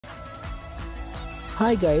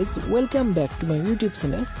Hi guys, welcome back to my YouTube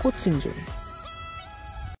channel Coaching Zone.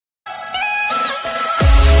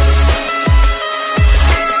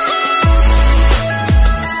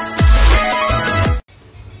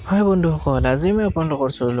 Hi বন্ধুসকল, আজি মই আপোনালোকৰ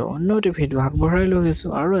ওচৰলৈ অন্য এটা ভিডিঅ' আগবঢ়াই লৈ আহিছোঁ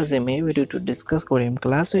আৰু আজি আমি এই ভিডিঅ'টো ডিছকাছ কৰিম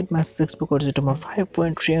ক্লাছ 8 মেথছ টেক্সটবুকৰ যিটো আমাৰ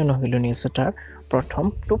 5.3 অনুশীলনী আছে তাৰ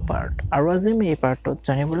প্ৰথমটো পাৰ্ট। আৰু আজি আমি এই পাৰ্টত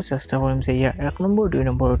জানিবলৈ চেষ্টা কৰিম যে ইয়াৰ 1 নম্বৰ 2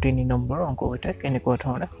 নম্বৰ আৰু 3 নম্বৰ অংককেইটা কেনেকুৱা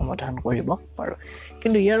ধৰণে সমাধান কৰিব পাৰোঁ।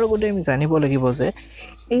 কিন্তু ইয়াৰ লগতে আমি জানিব লাগিব যে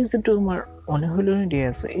এই যিটো আমাৰ অনুশীলনী দিয়া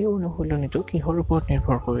আছে এই অনুশীলনীটো কিহৰ ওপৰত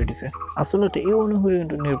নিৰ্ভৰ কৰি দিছে। আচলতে এই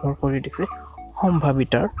অনুশীলনীটো নিৰ্ভৰ কৰি দিছে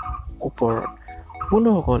সম্ভাৱিতাৰ ওপৰত।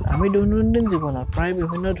 বন্ধুসকল, আমি দৈনন্দিন জীৱনত প্ৰায়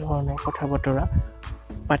বিভিন্ন ধৰণৰ কথা বতৰা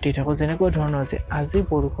পাতি থাকোঁ, যেনেকুৱা ধৰণৰ আছে আজি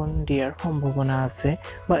বৰষুণ দিয়াৰ সম্ভাৱনা আছে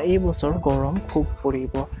বা এই বছৰ গৰম খুব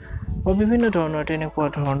পৰিব বা বিভিন্ন ধৰণৰ তেনেকুৱা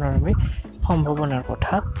ধৰণৰ আমি সম্ভাৱনাৰ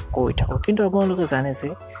কথা কৈ থাকোঁ। কিন্তু আপোনালোকে জানে যে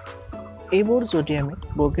এইবোৰ যদি আমি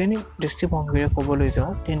বৈজ্ঞানিক দৃষ্টিভংগীৰে ক'বলৈ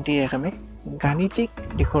যাওঁ তেন্তে ইয়াক আমি গাণিতিক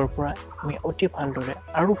দিশৰ পৰা আমি অতি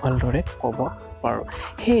ভালদৰে ক'ব পাৰোঁ।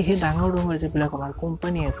 সেয়েহে ডাঙৰ যিবিলাক আমাৰ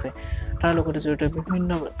কোম্পানী আছে তাৰ লগতে জড়িত বিভিন্ন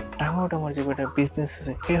ডাঙৰ যিবিলাক বিজনেছ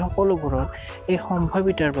আছে সেই সকলোবোৰত এই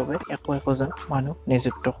সম্ভাৱিতাৰ বাবে একোজন মানুহ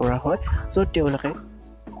নিযুক্ত কৰা হয়, য'ত তেওঁলোকে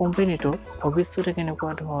কোম্পানীটোৰ ভৱিষ্যতে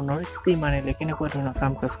কেনেকুৱা ধৰণৰ স্কিম আনিলে কেনেকুৱা ধৰণৰ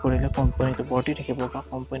কাম কাজ কৰিলে কোম্পানীটো বৰ্তি থাকিব বা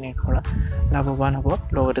কোম্পানীৰ পৰা লাভৱান হ'ব,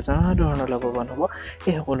 লগতে জনসাধাৰণৰ লাভৱান হ'ব,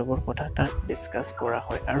 এই সকলোবোৰ কথা তাত ডিছকাছ কৰা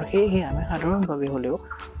হয়। আৰু সেয়েহে আমি সাধাৰণভাৱে হ'লেও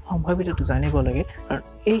সম্ভাৱিতাটো জানিব লাগে। আৰু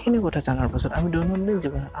এইখিনি কথা জনাৰ পাছত আমি দৈনন্দিন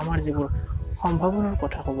জীৱনত আমাৰ যিবোৰ সম্ভাৱনাৰ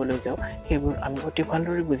কথা ক'বলৈ যাওঁ সেইবোৰ আমি অতি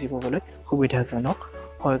ভালদৰে বুজি পাবলৈ সুবিধাজনক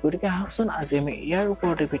হয়। গতিকে আহকচোন আজি আমি ইয়াৰ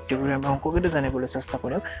ওপৰতে ভিত্তি কৰি আমি অংককেইটা জানিবলৈ চেষ্টা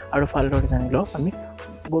কৰিম আৰু ভালদৰে জানিলেও আমি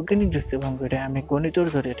বৈজ্ঞানিক দৃষ্টিভংগীৰে আমি গণিতৰ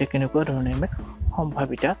জৰিয়তে কেনেকুৱা ধৰণে আমি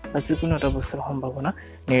সম্ভাৱিতা বা যিকোনো এটা বস্তুৰ সম্ভাৱনা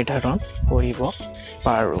নিৰ্ধাৰণ কৰিব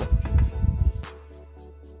পাৰোঁ।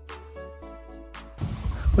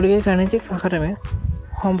 গতিকে গাণিতিক ভাষাত আমি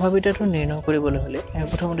সম্ভাৱিতাটো নিৰ্ণয় কৰিবলৈ হ'লে আমি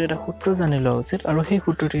প্ৰথমতে এটা সূত্ৰ জানি লোৱা উচিত আৰু সেই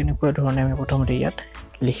সূত্ৰটো এনেকুৱা ধৰণে আমি প্ৰথমতে ইয়াত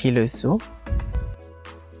লিখি লৈছোঁ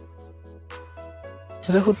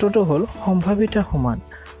যে সূত্ৰটো হ'ল সম্ভাৱিতা সমান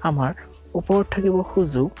আমাৰ ওপৰত থাকিব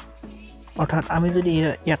সুযোগ, অৰ্থাৎ আমি যদি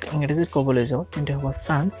ইয়াক ইংৰাজীত ক'বলৈ যাওঁ তেন্তে হ'ব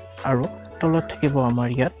চান্স, আৰু তলত থাকিব আমাৰ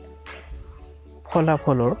ইয়াত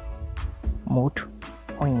ফলাফলৰ মুঠ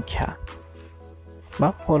সংখ্যা বা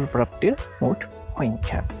ফলপ্ৰাপ্তিৰ মুঠ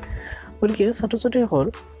সংখ্যা। গতিকে ছাত্ৰ ছাত্ৰীসকল,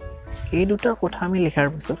 এই দুটা কথা আমি লিখাৰ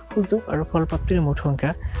পিছত সুযোগ আৰু ফলপ্ৰাপ্তিৰ মুঠ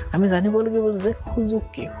সংখ্যা আমি জানিব লাগিব যে সুযোগ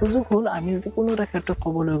কি। সুযোগ হ'ল আমি যিকোনো এটা ক্ষেত্ৰত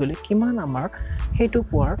ক'বলৈ গ'লে কিমান আমাৰ সেইটো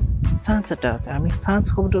পোৱাৰ চান্স এটা আছে। আমি চান্স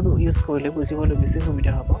শব্দটো ইউজ কৰিলে বুজিবলৈ বেছি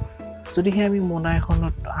সুবিধা হ'ব। যদিহে আমি মোনা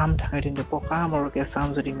এখনত আম থাকে তেন্তে পকা আম আৰু কেঁচা আম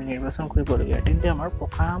যদি আমি নিৰ্বাচন কৰিবলগীয়া তেন্তে আমাৰ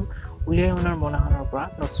পকা আম উলিয়াই অনাৰ মোনাখনৰ পৰা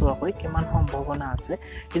নচোৱাকৈ কিমান সম্ভাৱনা আছে,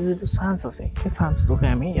 এই যিটো চান্স আছে সেই চান্সটোকে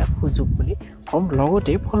আমি ইয়াত সুযোগ বুলি ক'ম।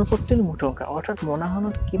 লগতে ফলপ্ৰাপ্তিৰ মুঠ সংখ্যা, অৰ্থাৎ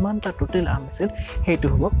মোনাখনত কিমানটা টোটেল আম আছিল সেইটো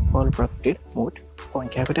হ'ব ফলপ্ৰাপ্তিৰ মুঠ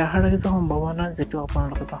সংখ্যা। গতিকে আশা ৰাখিছোঁ সম্ভাৱনাৰ যিটো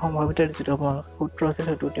আপোনালোকে বা সম্ভাৱিতাৰ যিটো আপোনালোকে সূত্ৰ আছিল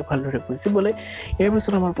সেইটো অতি ভালদৰে বুজিবলৈ। ইয়াৰ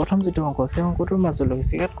পিছত আমাৰ প্ৰথম যিটো অংক আছে অংকটোৰ মাজলৈ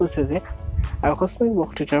হৈছে ইয়াত কৈছে যে আকস্মিক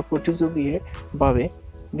বক্তৃতাৰ প্ৰতিযোগীৰ বাবে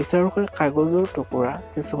বিচাৰকে কাগজৰ টুকুৰা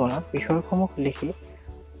কিছুমানত বিষয়সমূহ লিখি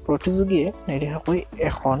প্ৰতিযোগীয়ে নিৰ্দিষ্টকৈ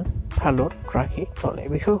এখন থালত ৰাখি থলে।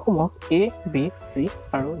 বিষয়সমূহ A, B, C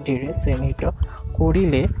আৰু Dৰে চিহ্নিত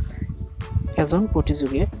কৰিলে এজন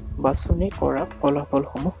প্ৰতিযোগীয়ে বাছনি কৰা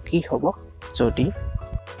ফলাফলসমূহ কি হ'ব যদি।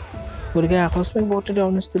 গতিকে আকস্মিক বক্তৃতা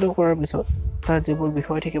অনুষ্ঠিত কৰাৰ পিছত তাৰ যিবোৰ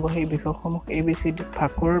বিষয় থাকিব সেই বিষয়সমূহ ABCD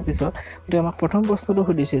ভাগ কৰাৰ পিছত গতিকে আমাক প্ৰথম প্ৰশ্নটো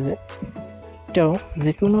সুধিছে যে তেওঁ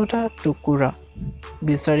যিকোনো এটা টুকুৰা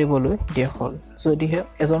বিচাৰিবলৈ দিয়া হ'ল। যদিহে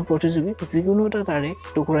এজন প্ৰতিযোগী যিকোনো এটা তাৰে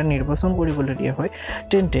টুকুৰা নিৰ্বাচন কৰিবলৈ দিয়া হয়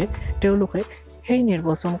তেন্তে তেওঁলোকে সেই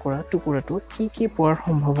নিৰ্বাচন কৰা টুকুৰাটো কি পোৱাৰ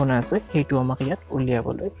সম্ভাৱনা আছে সেইটো আমাক ইয়াত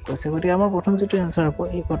উলিয়াবলৈ কৈছে। গতিকে আমাৰ প্ৰথম যিটো এনচাৰ হ'ব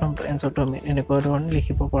এই প্ৰথম এনচাৰটো আমি এনেকুৱা ধৰণে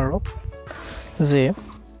লিখিব পাৰোঁ যে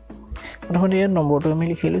প্ৰথমতে ইয়াত নম্বৰটো আমি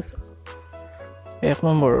লিখি লৈছোঁ 1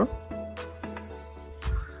 নম্বৰৰ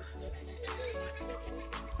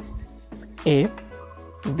A,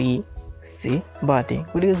 B, C বা D।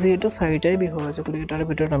 গতিকে যিহেতু 4টাই বিষয় আছে গতিকে তাৰ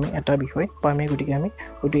ভিতৰত আমি এটা বিষয় পামেই। গতিকে আমি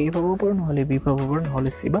হয়তো A পাব পাৰোঁ, নহ'লে B পাব পাৰোঁ,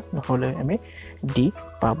 নহ'লে C বা নহ'লে আমি D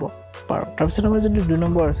পাব পাৰোঁ। তাৰপিছত আমাৰ যদি 2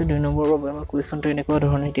 নম্বৰ আছে 2 নম্বৰৰ বাবে আমাৰ কুৱেশ্যনটো এনেকুৱা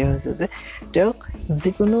ধৰণে দিয়া হৈছে যে তেওঁক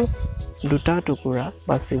যিকোনো দুটা টুকুৰা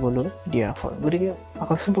বাচিবলৈ দিয়া হয়। গতিকে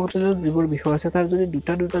আকস্মিক বক্তৃতাত যিবোৰ বিষয় আছে তাৰ যদি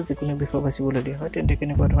দুটা যিকোনো বিষয় বাচিবলৈ দিয়া হয় তেন্তে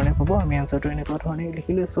কেনেকুৱা ধৰণে পাব। আমি এনচাৰটো এনেকুৱা ধৰণে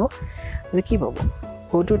লিখি লৈছোঁ যে কি পাব,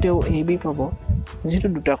 হয়তো তেওঁ AB পাব, যিহেতু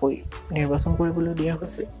দুটাকৈ নিৰ্বাচন কৰিবলৈ দিয়া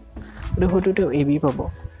হৈছে গতিকে হয়তো তেওঁ AB পাব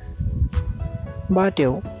বা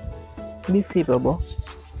তেওঁ BC পাব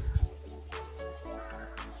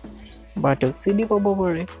বা তেওঁ CD পাব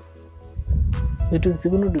পাৰে যেটো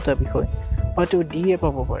যিকোনো দুটা বিষয় বা তেওঁ DA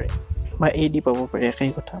পাব পাৰে বা AD পাব পাৰে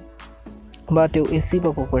একেই কথা বা তেওঁ AC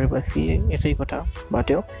পাব পাৰে বা CA একেই কথা বা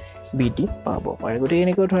তেওঁ BD পাব পাৰে গতিকে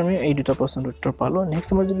এনেকুৱা ধৰণে এই দুটা প্ৰশ্নৰ উত্তৰ পালো নেক্সট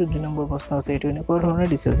আমাৰ যদি 2 নম্বৰ প্ৰশ্ন আছে এটো এনেকুৱা ধৰণে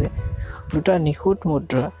দিছে যে দুটা নিখুঁত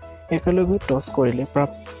মুদ্ৰা একেলগে টছ কৰিলে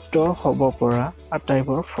প্ৰাপ্ত হ'ব পৰা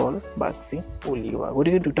আটাইবোৰ ফল বাছি উলিওৱা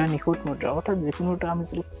গতিকে দুটা নিখুঁত মুদ্ৰা অৰ্থাৎ যিকোনোটা আমি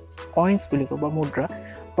যদি কয়েন্স বুলি কওঁ বা মুদ্ৰা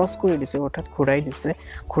টছ কৰি দিছে অৰ্থাৎ ঘূৰাই দিছে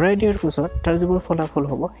ঘূৰাই দিয়াৰ পিছত তাৰ যিবোৰ ফলাফল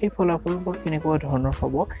হ'ব সেই ফলাফলবোৰ কেনেকুৱা ধৰণৰ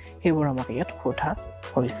হ'ব সেইবোৰ আমাক ইয়াত সোধা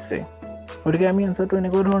হৈছে গতিকে আমি আনসাৰটো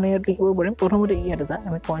এনেকুৱা ধৰণে ইয়াত লিখিব পাৰিম প্ৰথমতে ইয়াত এটা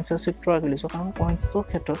আমি কয়েন্সৰ চিত্ৰ আঁকিছো কাৰণ কয়েন্সৰ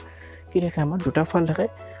ক্ষেত্ৰত কি দেখে আমাৰ দুটা ফাল থাকে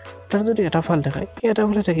তাৰ যদি এটা ফাল থাকে এই এটা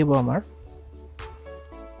ফালে থাকিব আমাৰ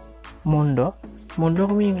মুণ্ড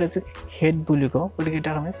আমি ইংৰাজীত হেড বুলি কওঁ গতিকে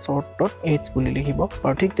এটা আমি শৰ্টত H বুলি লিখিব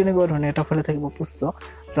আৰু ঠিক তেনেকুৱা ধৰণে এটা ফালে থাকিব পুচ্ছ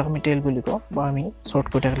যাক আমি টেল বুলি কওঁ বা আমি শৰ্ট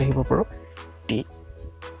কৈ লিখিব পাৰো T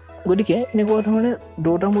গতিকে এনেকুৱা ধৰণে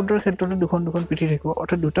দুটা মুদ্ৰাৰ ক্ষেত্ৰতে দুখন পিঠি থাকিব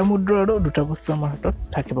অৰ্থাৎ দুটা মুদ্ৰা আৰু দুটা পুচ্ছ আমাৰ হাতত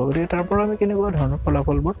থাকিব গতিকে তাৰ পৰা আমি কেনেকুৱা ধৰণৰ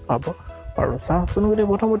ফলাফলবোৰ পাব পাৰো চাওকচোন গতিকে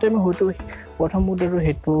প্ৰথমতে আমি হয়তো প্ৰথম মুদ্ৰাটোৰ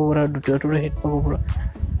হেড পাব পাৰো দ্বিতীয়টোৰ হেড পাব পাৰো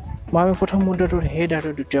বা আমি প্ৰথম মুদ্ৰাটোৰ হেড আৰু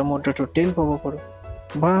দ্বিতীয় মুদ্ৰাটোৰ টেল পাব পাৰো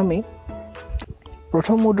বা আমি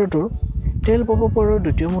প্ৰথম মুদ্ৰাটোৰ টেল পাব পাৰো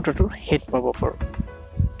দ্বিতীয় মুদ্ৰাটোৰ হেড পাব পাৰো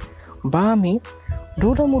বা আমি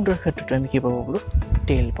দুটা মুদ্ৰাৰ ক্ষেত্ৰতে আমি কি পাব পাৰো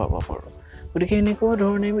টেল পাব পাৰো গতিকে এনেকুৱা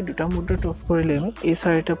ধৰণে আমি দুটা মুদ্ৰা টছ কৰিলে আমি এই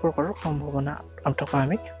চাৰিটা প্ৰকাৰৰ সম্ভাৱনা থকা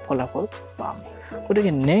আমি ফলাফল পাম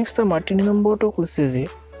গতিকে নেক্সট আমাৰ 3 নম্বৰটো কৈছে যে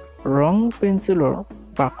ৰং পেন্সিলৰ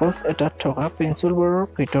বাকচ এটাত থকা পেন্সিলবোৰৰ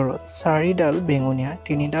ভিতৰত 4ডাল বেঙুনীয়া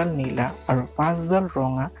 3ডাল নীলা আৰু 5ডাল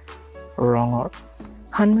ৰঙা ৰঙৰ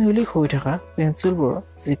হানমিহলি হৈ থকা পেন্সিলবোৰ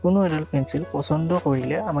যিকোনো এডাল পেন্সিল পছন্দ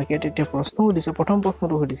কৰিলে আমাক ইয়াত এটা প্ৰশ্ন সুধিছে প্ৰথম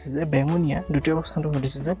প্ৰশ্নটো সুধিছে যে বেঙুনীয়া দ্বিতীয় প্ৰশ্নটো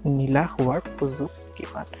সুধিছে যে নীলা হোৱাৰ সুযোগ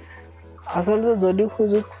কিমান আসলে যদিও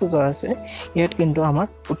সুযোগ খোজা আছে ইয়াত কিন্তু আমাৰ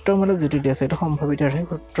উত্তৰ মানে যেটো দিয়া আছে এটা সম্ভাৱিতাৰ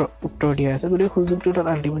উত্তৰ দিয়া আছে গতিকে সুযোগটো তাত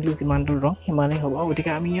আলটিমেটলি যিমানটো ৰং সিমানেই হ'ব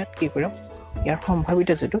গতিকে আমি ইয়াত কি কৰিম ইয়াৰ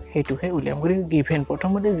সম্ভাৱিতা যেটো হেতুহে উলিয়াম গতিকে গিভেন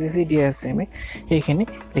প্ৰথমতে যি দিয়া আছে আমি এইখিনি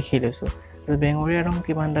লিখি লৈছো যে বেঙুনীয়া ৰং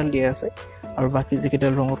কিমানডাল দিয়া আছে আৰু বাকি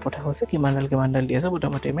যিকেইডাল ৰঙৰ কথা কৈছে কিমানডাল দিয়া আছে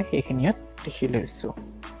প্ৰথমতে আমি এইখিনি ইয়াত লিখি লৈছো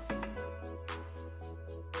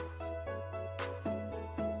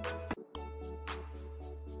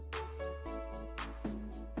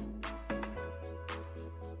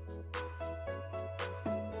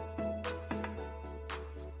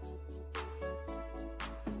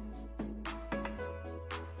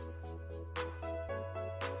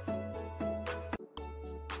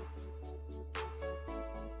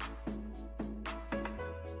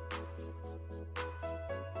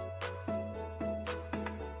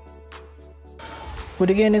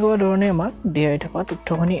গতিকে এনেকুৱা ধৰণে আমাক দিয়াই থকা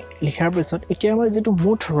তথ্যখিনি লিখাৰ পিছত এতিয়া আমাৰ যেটো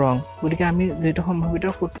মুঠ ৰং গতিকে আমি যেটো সম্ভাৱিত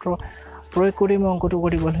সূত্ৰ প্ৰয়োগ কৰি অংকটো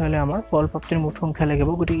কৰিবলৈ হলে আমাৰ ফলপ্ৰাপ্তিৰ মুঠ সংখ্যা লাগিব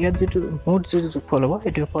গতিকে ইয়াত যেটো মুঠ যেটো যোগফল হ'ব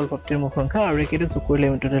এটো ফলপ্ৰাপ্তিৰ মুঠ সংখ্যা আৰু একেটা যোগ কৰিলে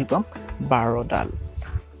আমি টোটাল পাম 12ডাল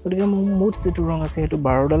গতিকে মুঠ যেটো ৰং আছে এটো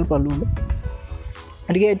 12ডাল পালো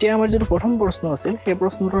গতিকে এতিয়া আমাৰ যেটো প্ৰথম প্ৰশ্ন আছিল সেই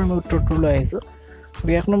প্ৰশ্নটোৰ আমি উত্তৰটো লৈ আহিছো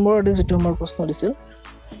গতিকে 1 নম্বৰতে যেটো আমাৰ প্ৰশ্ন দিছিল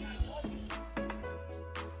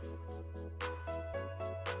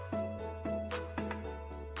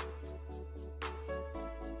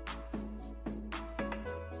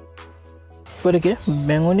গতিকে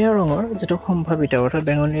বেঙুনীয়া ৰঙৰ যেটো সম্ভাৱিতা অৰ্থাৎ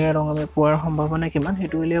বেঙুনীয়া ৰং আমি পোৱাৰ সম্ভাৱনা কিমান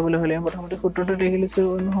হেতু উলিয়াবলৈ হলে প্ৰথমতে সূত্ৰটো লিখি লৈছো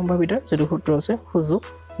সম্ভাৱিতা যেটো সূত্ৰ আছে সুযোগ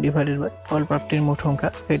ডিভাইডেড বাই ফলপ্ৰাপ্তিৰ মুঠ সংখ্যা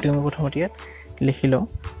হেতু আমি প্ৰথমতে ইয়াত লিখি লম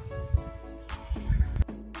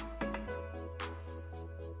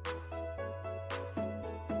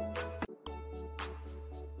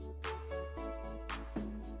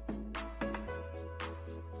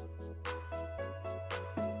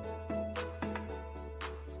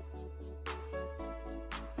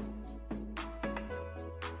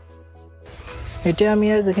এতিয়া আমি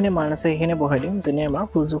ইয়াৰ যিখিনি মান আছে সেইখিনি বহাই দিম যেনে আমাৰ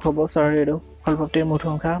সুযোগ হ'ব 4 আৰু ফলপ্ৰাপ্তিৰ মুঠ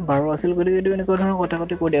সংখ্যা 12 আছিল গতিকে এটো এনেকুৱা ধৰণৰ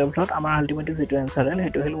কথাকটি কৈ দিয়াৰ ফলত আমাৰ আলটিমেটলি যেটো আনসাৰ হ'ল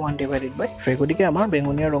হেতু হ'ল 1/3 গতিকে আমাৰ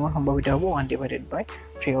বেঙুনীয়া ৰঙৰ সম্ভাৱিতা হ'ব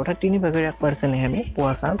 1/3 অৰ্থাৎ 3/1% আমি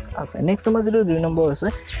পোৱা চান্স আছে নেক্সট আমাৰ যেটো 2 নম্বৰ আছে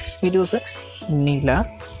এটো আছে নীলা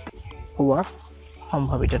হোৱাৰ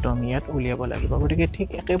সম্ভাৱিতাটো আমি ইয়াত উলিয়াব লাগিব গতিকে ঠিক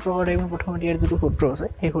একে প্ৰকাৰে আমি প্ৰথমতে ইয়াৰ যেটো সূত্ৰ আছে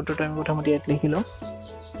সেই সূত্ৰটো আমি প্ৰথমতে ইয়াত লিখি লম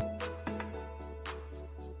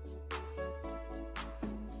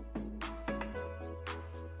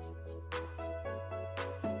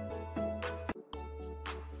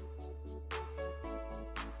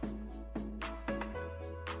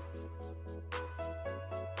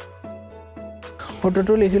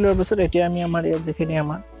ফটোটো লিখি লোৱাৰ পিছত এতিয়া আমি আমাৰ ইয়াত যিখিনি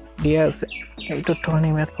আমাৰ দিয়া আছে এই তথ্যখিনি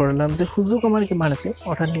আমি ইয়াত কৰিলাম যে সুযোগ আমাৰ কিমান আছিল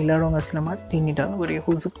অৰ্থাৎ নীলা ৰং আছিল আমাৰ 3টা গতিকে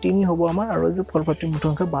সুযোগ 3 হ'ব আমাৰ আৰু যে ফলপ্ৰাপ্তিৰ মুঠ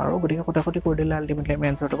সংখ্যা 12 গতিকে কটাকটি কৰি দিলে আলটিমেটলি আমি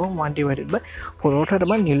এনসাৰটো পাম 1/4 অৰ্থাৎ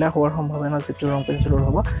আমাৰ নীলা হোৱাৰ সম্ভাৱনা যিটো ৰং পেঞ্চিলৰ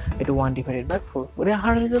হ'ব এইটো 1/4 গতিকে আশা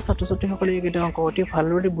ৰাখিছোঁ ছাত্ৰ-ছাত্ৰীসকলে এইকেইটা অংক অতি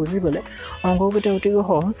ভালদৰে বুজি পালে অংককেইটা অতিকৈ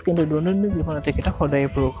সহজ কিন্তু দৈনন্দিন জীৱনত এইকেইটা সদায়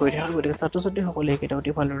প্ৰয়োগ কৰি থাকে গতিকে ছাত্ৰ-ছাত্ৰীসকলে এইকেইটা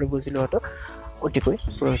অতি ভালদৰে বুজি লোৱাটো অতিকৈ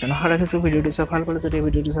প্ৰয়োজন আশা ৰাখিছোঁ ভিডিঅ'টো চাই ভাল পালে যদি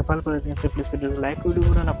ভিডিঅ'টো চাই ভাল পালে তেন্তে প্লিজ ভিডিঅ'টো লাইক কৰি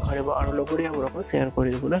দিবলৈ নাপাহৰিব আৰু লগৰীয়াবোৰকো শ্বেয়াৰ কৰি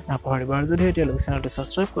দিবলৈ নাপাহৰিব আৰু যদি এতিয়ালৈকে চেনেলটো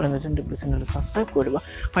ছাবস্ক্ৰাইব কৰে তেন্তে প্লিজ চেনেলটো ছাবস্ক্ৰাইব কৰি দিব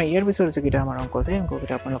মই ইয়াৰ পিছত যিকেইটা আমাৰ অংক আছে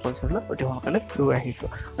অংককেইটা আপোনালোকৰ ওচৰলৈ অতি সোনকালে লৈ আহিছোঁ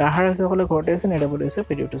আশা ৰাখিছোঁ সকলোৱে ঘৰতে আছে নেদাবলৈ আছে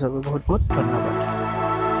ভিডিঅ'টো চাবলৈ বহুত বহুত ধন্যবাদ